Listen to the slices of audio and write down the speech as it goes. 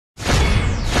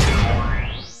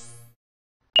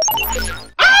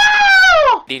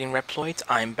Eating Reploids,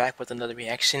 I'm back with another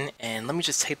reaction, and let me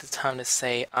just take the time to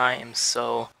say I am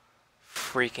so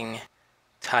freaking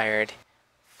tired.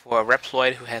 For a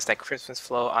Reploid who has that Christmas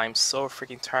flow, I'm so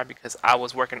freaking tired because I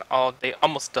was working all day,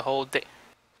 almost the whole day.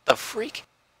 The freak?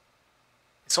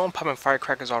 Someone popping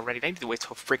firecrackers already, they need to wait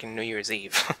till freaking New Year's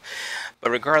Eve.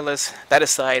 But regardless, that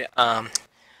aside,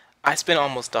 I spent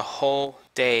almost the whole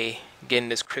day getting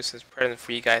this Christmas present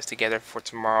for you guys together for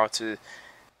tomorrow to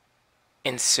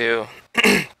ensue.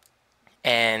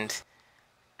 And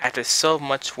after so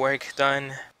much work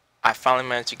done, I finally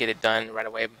managed to get it done right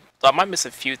away. So I might miss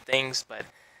a few things, but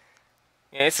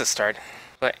yeah, it's a start.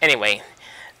 But anyway,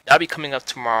 that'll be coming up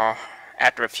tomorrow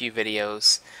after a few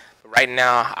videos. But right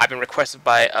now, I've been requested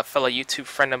by a fellow YouTube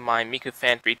friend of mine,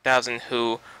 MikuFan 3000,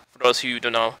 who, for those who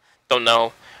don't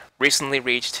know, recently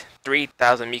reached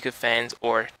 3,000 Miku fans,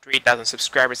 or 3,000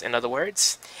 subscribers in other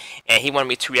words. And he wanted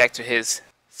me to react to his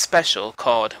special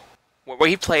called, where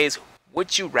he plays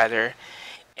Would You Rather,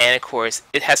 and of course,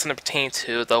 it has something pertaining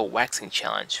to the waxing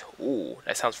challenge. Ooh,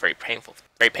 that sounds very painful,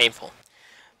 very painful.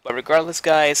 But regardless,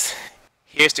 guys,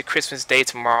 here's the Christmas day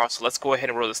tomorrow, so let's go ahead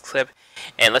and roll this clip,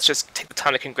 and let's just take the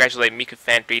time to congratulate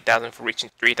MikuFan 3000 for reaching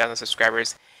 3,000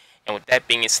 subscribers. And with that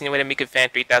being insinuated,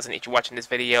 MikuFan 3000, if you're watching this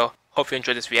video, hope you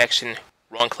enjoyed this reaction.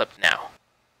 Rolling clip now.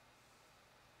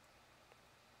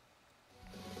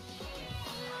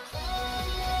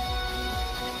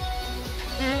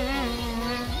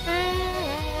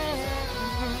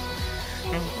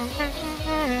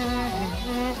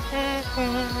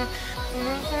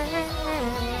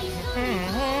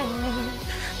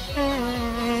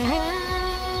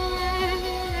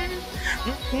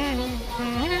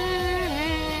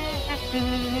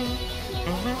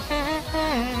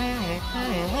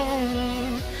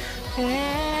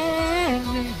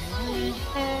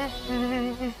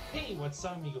 Hey, what's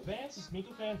up, MikuFans? It's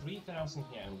MikuFan 3000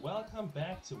 here, and welcome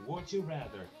back to Would You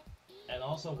Rather. And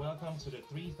also welcome to the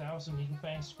 3000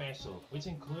 MikuFan special, which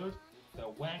include the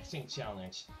waxing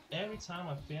challenge. Every time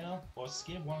I fail or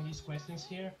skip one of these questions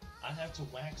here, I have to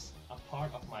wax a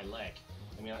part of my leg.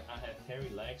 I mean, I have hairy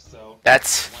legs, so...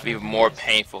 That's even more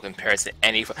painful compared to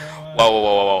any...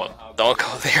 Whoa. Don't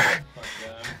go there. But,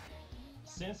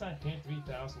 since I hit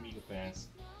 3000 MikuFans,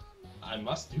 I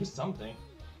must do something.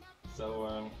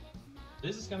 So,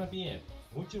 this is gonna be it.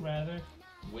 Would you rather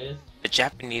with... The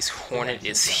Japanese Hornet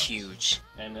is huge.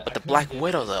 And, but the Black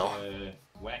Widow, though...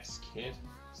 wax kit.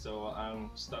 So I'm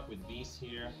stuck with these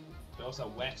here. Those are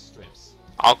wax strips.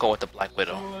 I'll go with the Black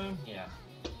Widow. So, yeah.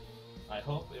 I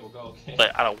hope it will go okay.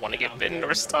 But I don't want to get bitten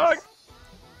or stung.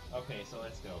 Okay, so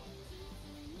let's go.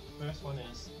 First one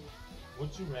is, would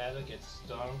you rather get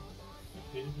stung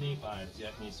repeatedly by a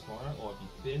Japanese hornet or be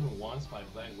bitten once by a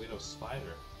Black Widow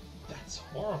spider? That's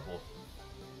horrible.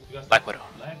 Because Black Widow.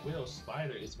 Black Widow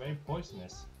spider is very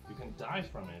poisonous. You can die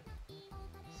from it.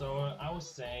 So I would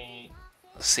say...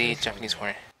 Let's see, Japanese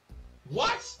Hornet.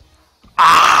 What?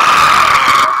 Are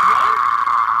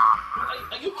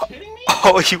you kidding me?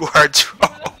 Oh, you are true.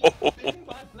 Bitten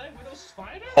by a Black Widow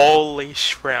spider? Holy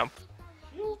shrimp.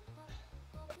 You...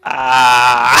 And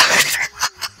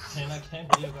I can't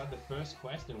believe I got the first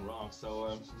question wrong.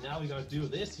 So now we gotta do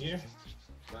this here.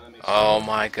 Oh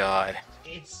my god.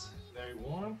 It's very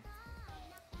warm.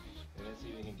 And let's see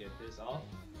if we can get this off.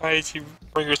 Why did you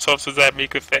bring yourself to that,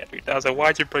 MikuFan 3000?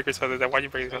 Why'd you bring yourself to that? Why'd you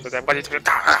bring yourself to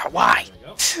that? Why?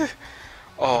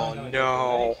 Oh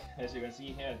no. As you can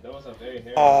see here, those are very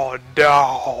hairy. Oh no.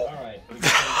 Alright, with the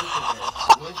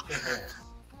hair.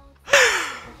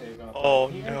 Okay, we're gonna Oh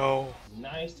put it here. no.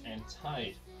 Nice and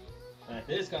tight. And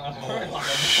this is gonna hurt Oh like a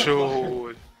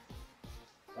shoot.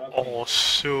 Okay. Oh That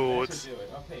shoot. should do it.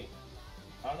 Okay.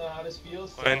 I don't know how this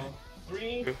feels. So, 1,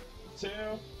 3, 2. 2,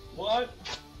 1.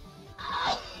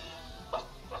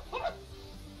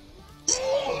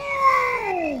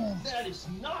 That is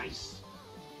nice!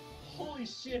 Holy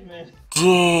shit, man.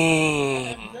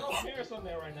 I have no hairs on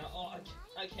there right now. Oh,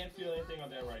 I can't feel anything on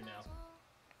there right now.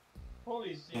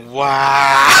 Holy shit.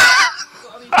 Wow.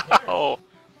 Bloody hair. Oh.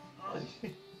 Oh,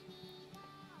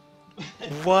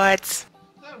 What?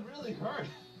 that really hurt.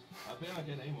 I bet I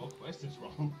get any more questions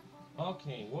wrong.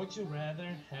 Okay, would you rather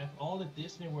have all the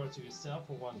Disney World to yourself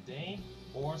for one day,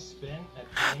 or spend a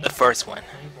day The first one. at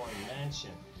Playboy Mansion?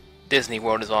 Disney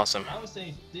World is awesome. I would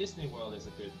say Disney World is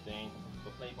a good thing. For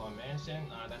Playboy Mansion,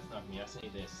 that's not me. I say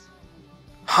this.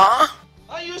 Huh?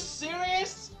 Are you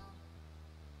serious?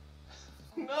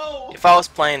 No. If I was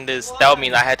playing this, that would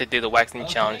mean I had to do the waxing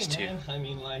challenge too. Man. I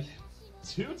mean, like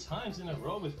 2 times in a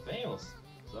row with fails.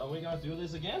 So we gotta do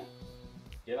this again.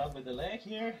 Get up with the leg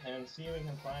here and see if we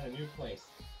can find a new place.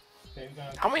 Okay,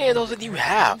 How many of those do you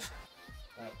have?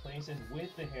 Place it with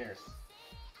the hairs.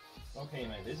 Okay,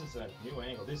 man, this is a new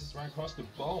angle. This is right across the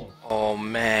bone. Oh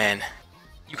man,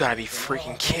 you gotta be So now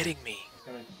freaking our kidding me. It's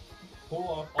gonna pull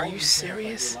off Are all you these hairs like we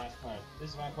did serious? last time. This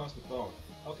is right across the bone.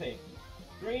 Okay,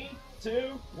 3, 2,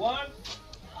 1.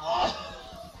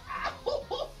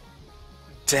 Oh!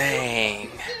 Dang.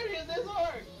 Serious, this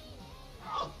hurt.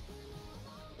 Oh.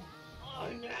 Oh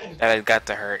man, That has got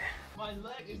to hurt. my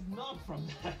leg is numb from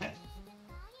that.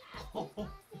 Ow.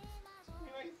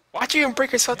 Why'd you even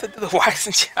break yourself to do the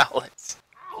waxing challenge?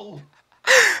 Ow.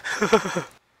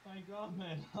 My God,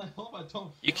 man, I hope I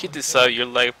don't. You keep fall this again. up, your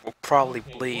leg will probably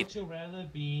Okay, bleed. would you rather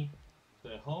be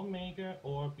the homemaker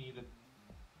or be the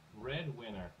red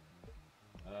winner?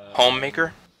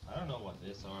 Homemaker? I don't know what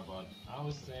this are, but I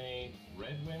would say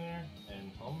red winner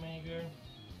and homemaker.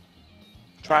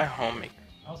 Try homemaker.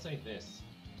 I'll say this.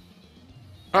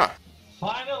 Huh.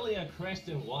 Finally a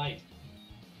Christian White.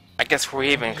 I guess we're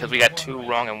even because we got 2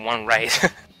 wrong and 1 right.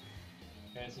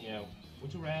 Guys, you know,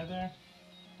 would you rather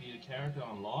be the character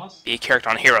on Lost? Be a character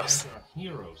on or Heroes. the character on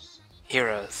Heroes?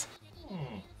 Heroes.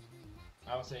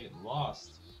 I would say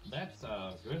Lost. That's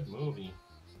a good movie.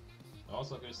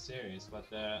 Also a good series, but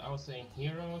I would say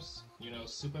Heroes, you know,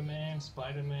 Superman,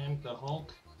 Spider-Man, the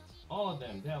Hulk, all of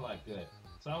them, they're like good.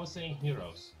 So I would say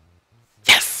Heroes.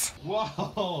 Yes!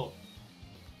 Whoa!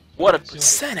 What a Good choice.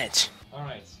 percentage!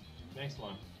 Alright, next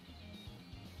one.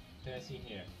 Let's see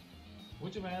here.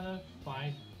 Would you rather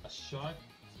fight a shark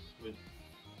with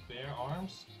bare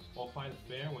arms or fight a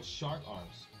bear with shark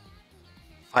arms?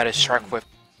 Fight a shark with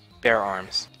bare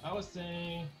arms. I would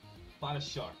say fight a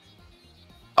shark.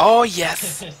 Oh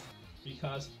yes!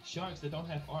 Because sharks, they don't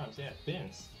have arms, they have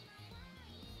fins.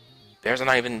 Bears are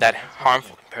not even that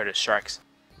harmful compared to sharks.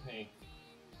 Okay,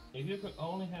 if you could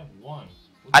only have one,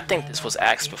 would I you think rather this was have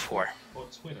asked Facebook before. or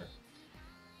Twitter?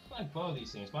 I like both of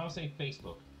these things, but I would say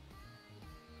Facebook.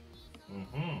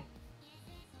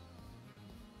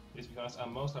 It's because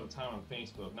I'm most of the time on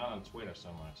Facebook, not on Twitter so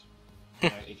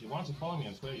much. If you want to follow me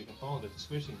on Twitter, you can follow the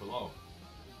description below.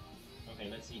 Okay,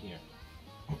 let's see here.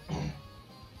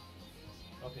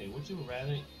 Okay, would you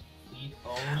rather eat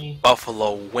only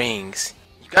Buffalo wings.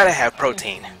 You gotta have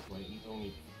protein. Eat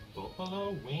only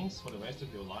buffalo wings for the rest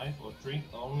of your life, or drink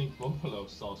only buffalo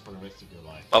sauce for the rest of your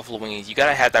life? Buffalo wings. You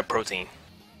gotta have that protein.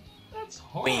 That's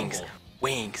horrible. Wings.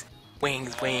 Wings.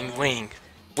 Wings. Wings. Wings.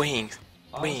 Wings.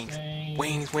 I'll Wings. say-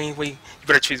 Wings. Wings. Wings. You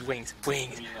better choose wings.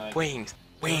 Wings. I mean, like, Wings.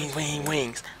 Wings. Wings. Wings.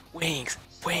 Wings. Wings.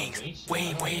 Starvation.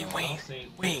 Wings. I don't Wings. know, I'll Wings. say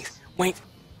Wings. this. Wings.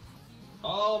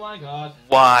 Oh my God!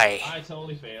 Why? I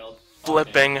totally failed.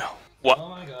 Flipping. Okay. What? Oh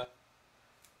my God!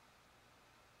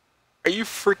 Are you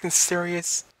freaking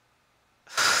serious?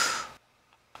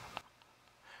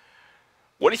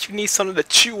 What if you need something to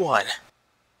chew on?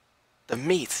 The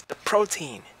meat, the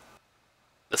protein,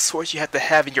 the source you have to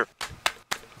have in your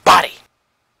body.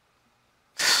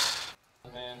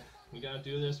 Man, we gotta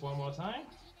do this one more time.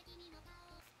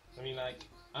 I mean, like,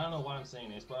 I don't know why I'm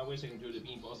saying this, but I wish I could do the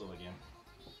bean puzzle again.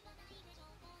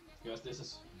 Because this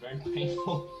is very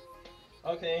painful.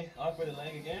 Okay, off with the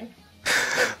leg again.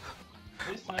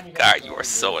 This time you God, you are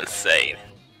so insane.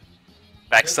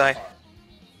 Backside?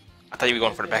 I thought you were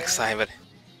going for the backside, but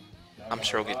I'm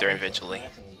sure we'll get there eventually.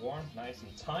 Nice and warm, nice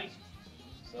and tight.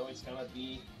 So it's gonna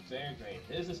be very great.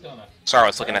 This is gonna. Sorry, I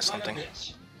was looking at hurt like a something.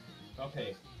 bitch.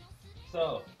 Okay,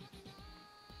 so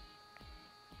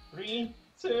 3,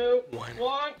 2,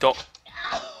 1. Don't.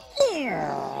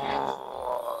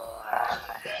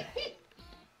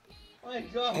 My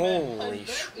God, man. My Holy leg is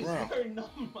shrimp. very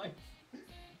numb. My...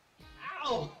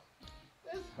 Ow!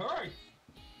 This hurts.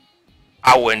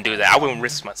 I wouldn't do that. I wouldn't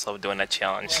risk myself doing that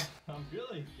challenge. I'm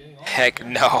really getting all Heck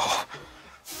no.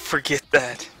 Forget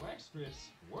that. Wax strips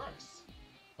works.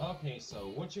 Okay,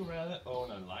 so would you rather own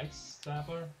a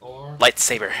lightsaber or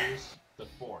Lightsaber. use the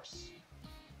Force?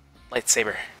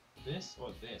 Lightsaber. This or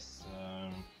this?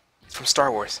 It's from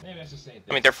Star Wars. Maybe I should say this.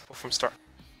 I mean, they're from Star.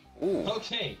 Ooh.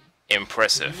 Okay.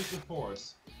 Impressive. Use the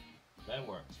Force. That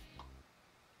worked.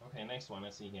 Okay, next one.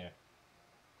 Let's see here.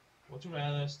 Would you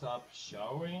rather stop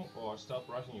showering or stop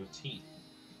brushing your teeth?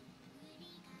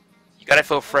 You gotta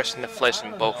feel fresh in the flesh I in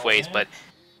don't both know, ways, man. but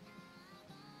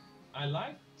I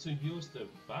like to use the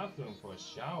bathroom for a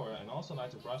shower and also like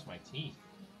to brush my teeth.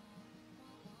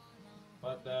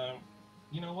 But,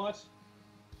 you know what?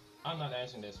 I'm not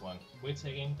answering this one. We're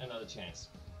taking another chance.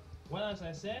 Well, as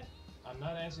I said, I'm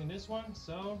not answering this one,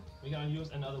 so we're gonna use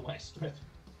another wax strip.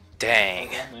 dang.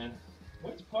 Oh, man.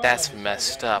 Which part That's of it is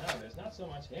messed right up. now? There's not so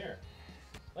much hair.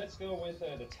 Let's go with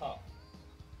the top.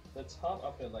 The top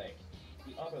of the leg.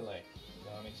 The upper leg.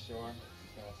 Gotta make sure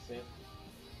it's gonna sit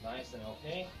nice and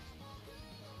okay.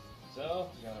 So,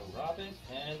 we're gonna rub it,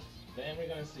 and then we're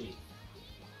gonna see.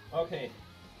 Okay.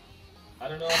 I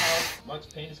don't know how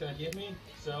much pain it's gonna give me,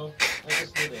 so let's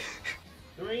just do this.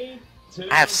 3, 2,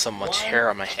 I have so much 1. hair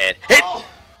on my head. Oh!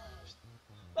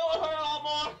 That one hurt a lot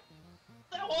more!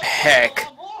 That one hurt a Heck,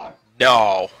 lot more!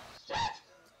 no. Shit!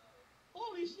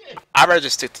 Holy shit! I'd rather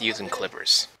just stick to using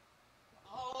clippers.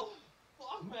 Oh,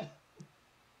 fuck, man.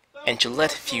 That And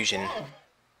Gillette hurt so Fusion. far.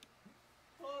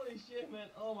 Holy shit, man.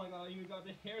 Oh my god, you got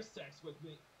the hair sex with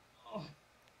me. Oh,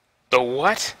 The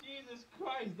what? Jesus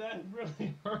Christ, that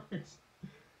really hurts.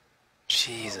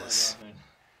 Jesus. Oh my god, man.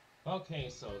 Okay,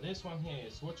 so this one here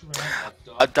is what you rather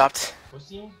Adopt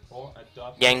pussy or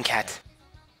adopt Yankat.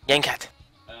 Yankat.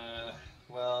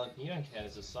 Well, Yankat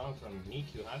is a song from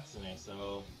MikuFan,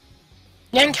 so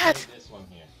Yankat. this one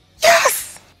here.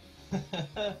 Yes!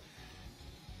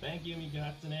 Thank you,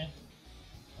 MikuFan.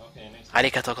 Okay, next one.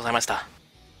 Arigatou gozaimashita.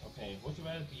 Okay, would you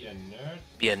rather be a nerd?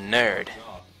 Be a nerd.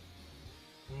 Jock?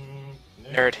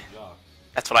 Nerd. Jock.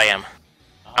 That's what I am.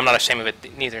 I'm not ashamed of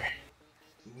it neither.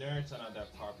 Nerds are not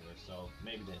that popular, so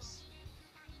maybe this.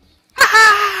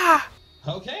 Ah!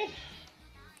 Okay.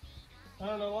 I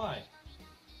don't know why.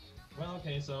 Well,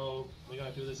 okay, so we're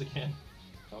gonna do this again.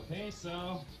 Okay,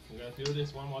 so we're gonna do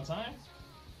this one more time.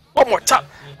 One more time.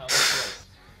 Let's see how this goes.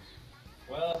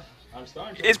 Well, I'm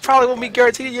starting to. It's probably won't be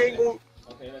guaranteed you ain't gonna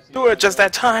Okay, let's see do it just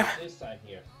that time. this side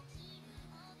here.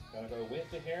 Gonna go with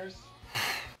the hairs.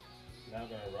 Now I'm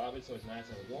gonna rub it so it's nice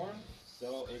and warm,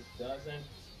 so it doesn't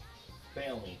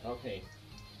fail me. Okay.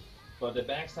 But the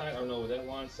back side, I don't know what that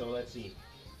one, so let's see.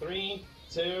 3,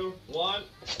 2, 1.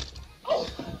 Oh!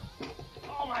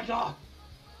 Oh my god!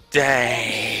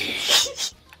 Dang.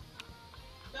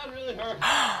 That really hurt.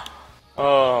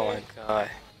 Oh my god.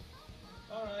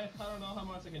 Alright, I don't know how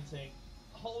much I can take.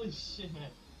 Holy shit, man.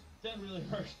 That really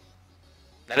hurt.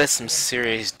 That is some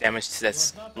serious damage to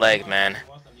that Well, not leg, much man. it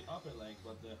was on the upper leg,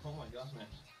 but oh my god, man.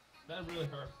 That really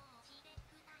hurt.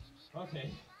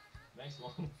 Okay, next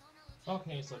one.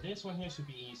 Okay, so this one here should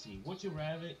be easy. Would you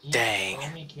rather eat Dang.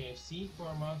 only KFC for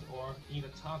a month or eat a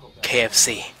Taco Bell?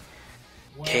 KFC.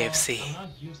 Well, KFC. I'm not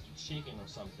used to chicken or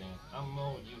something. I'm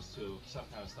more used to some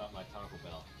kind of stuff like Taco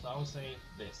Bell. So I would say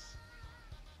this.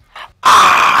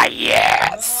 Ah,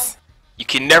 yes. You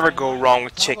can never go wrong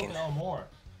with Taco chicken. Bell more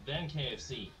than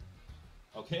KFC.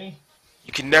 Okay?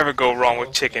 You can never go wrong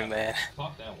with chicken, man.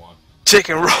 Fuck that one.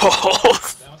 Chicken rolls.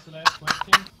 That was the last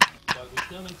question, but we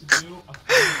still need to do a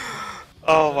final.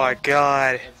 Oh my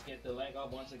god. Let's get the leg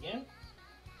up once again.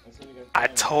 Let's see if we can I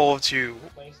find told you. a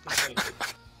place to place it.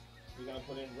 We're gonna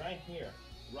put it right here,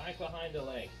 right behind the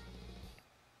leg.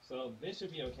 So this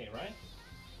should be okay, right?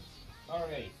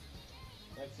 Alright.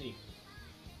 Let's see.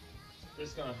 This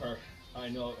is gonna hurt. I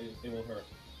know it will hurt.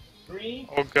 3,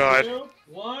 Oh god. 2,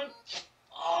 1.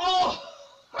 Oh!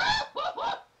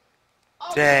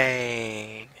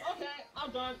 Dang. Okay,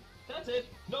 I'm done. That's it.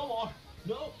 No more.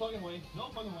 No fucking way. No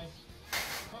fucking way.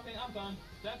 Okay, I'm done.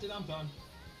 That's it. I'm done.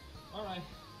 Alright.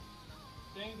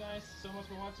 Thank you guys so much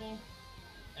for watching.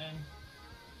 And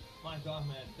my god,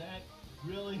 man, that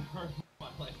really hurt my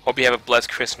leg. Hope you have a blessed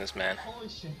Christmas, man. Holy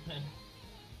shit, man.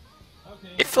 Okay.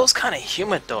 It feels kind of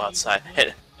humid though outside.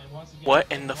 Hey, And once again, what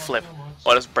thank in the you all flip? so much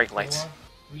Oh, there's brake lights. for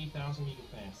 3,000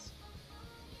 MikuFans.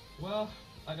 Well,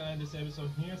 I gotta end this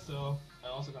episode here, so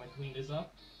I'm also gonna clean this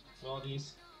up. So all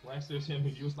these waxers here,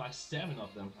 we used like 7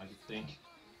 of them, I think.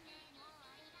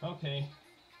 Okay.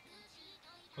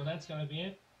 So that's gonna be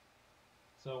it.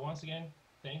 So once again,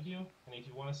 thank you, and if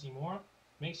you want to see more,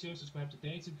 make sure to subscribe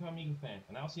today to become MikuFan,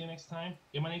 and I'll see you next time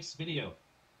in my next video.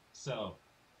 So,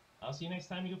 I'll see you next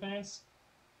time, MikuFans.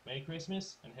 Merry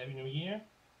Christmas and Happy New Year.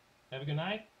 Have a good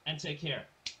night, and take care.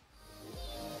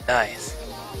 Nice.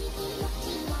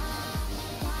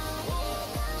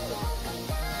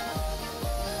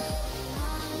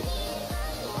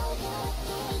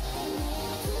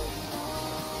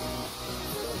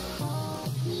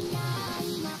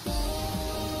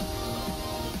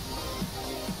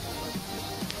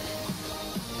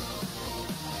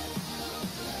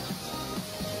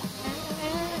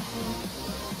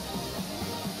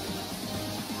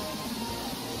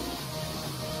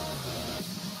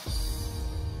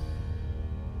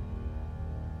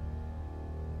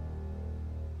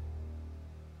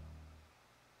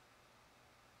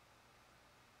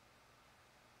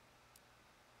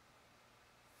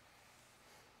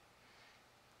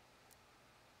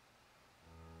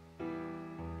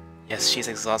 Yes, she's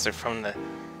exhausted from the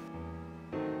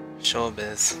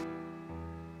showbiz.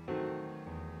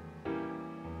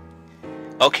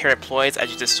 Okay, employees,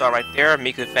 as you just saw right there,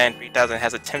 MikuFan 3000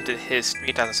 has attempted his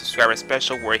 3000 subscriber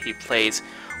special where he plays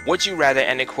Would You Rather,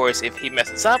 and of course, if he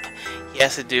messes up, he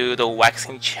has to do the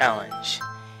waxing challenge.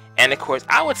 And of course,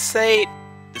 I would say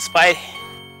despite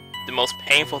the most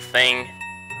painful thing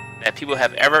that people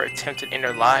have ever attempted in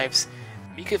their lives,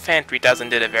 MikuFan 3000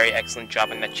 did a very excellent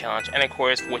job in that challenge. And of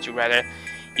course, Would You Rather,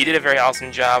 you did a very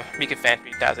awesome job, MikuFan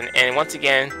 3000. And once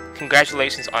again,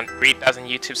 congratulations on 3,000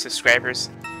 YouTube subscribers,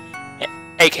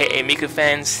 aka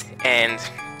MikuFans. And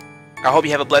I hope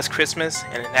you have a blessed Christmas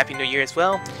and a happy New Year as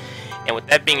well. And with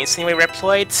that being insinuated,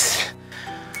 Reploids,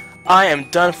 I am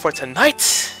done for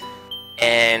tonight.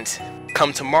 And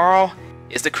come tomorrow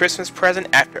is the Christmas present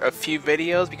after a few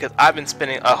videos, because I've been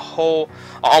spending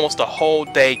almost a whole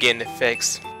day getting it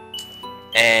fixed.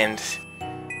 And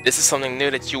this is something new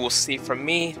that you will see from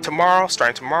me tomorrow,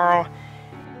 starting tomorrow.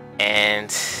 And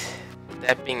with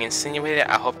that being insinuated,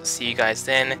 I hope to see you guys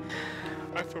then.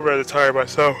 I feel rather tired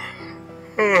myself.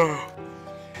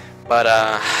 But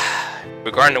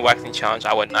regarding the waxing challenge,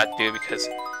 I would not do, because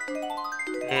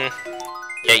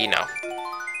yeah, you know,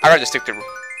 I'd rather stick to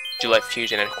Gillette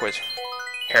Fusion and of course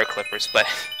hair clippers, but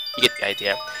you get the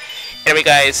idea. Anyway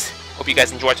guys, hope you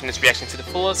guys enjoyed watching this reaction to the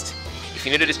fullest. If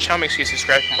you're new to this channel, make sure you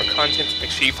subscribe for more content. Make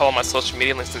sure you follow my social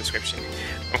media links in the description.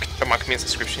 Don't forget my community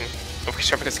description. Don't forget to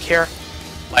share because care.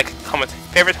 Like, comment,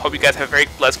 favorite. Hope you guys have a very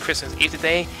blessed Christmas Eve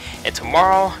today. And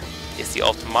tomorrow is the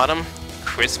ultimatum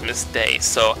Christmas Day.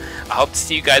 So I hope to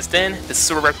see you guys then. This is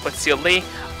Super Red Plus CLA.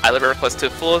 I live Red Plus to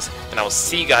the fullest, and I will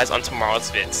see you guys on tomorrow's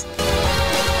vids.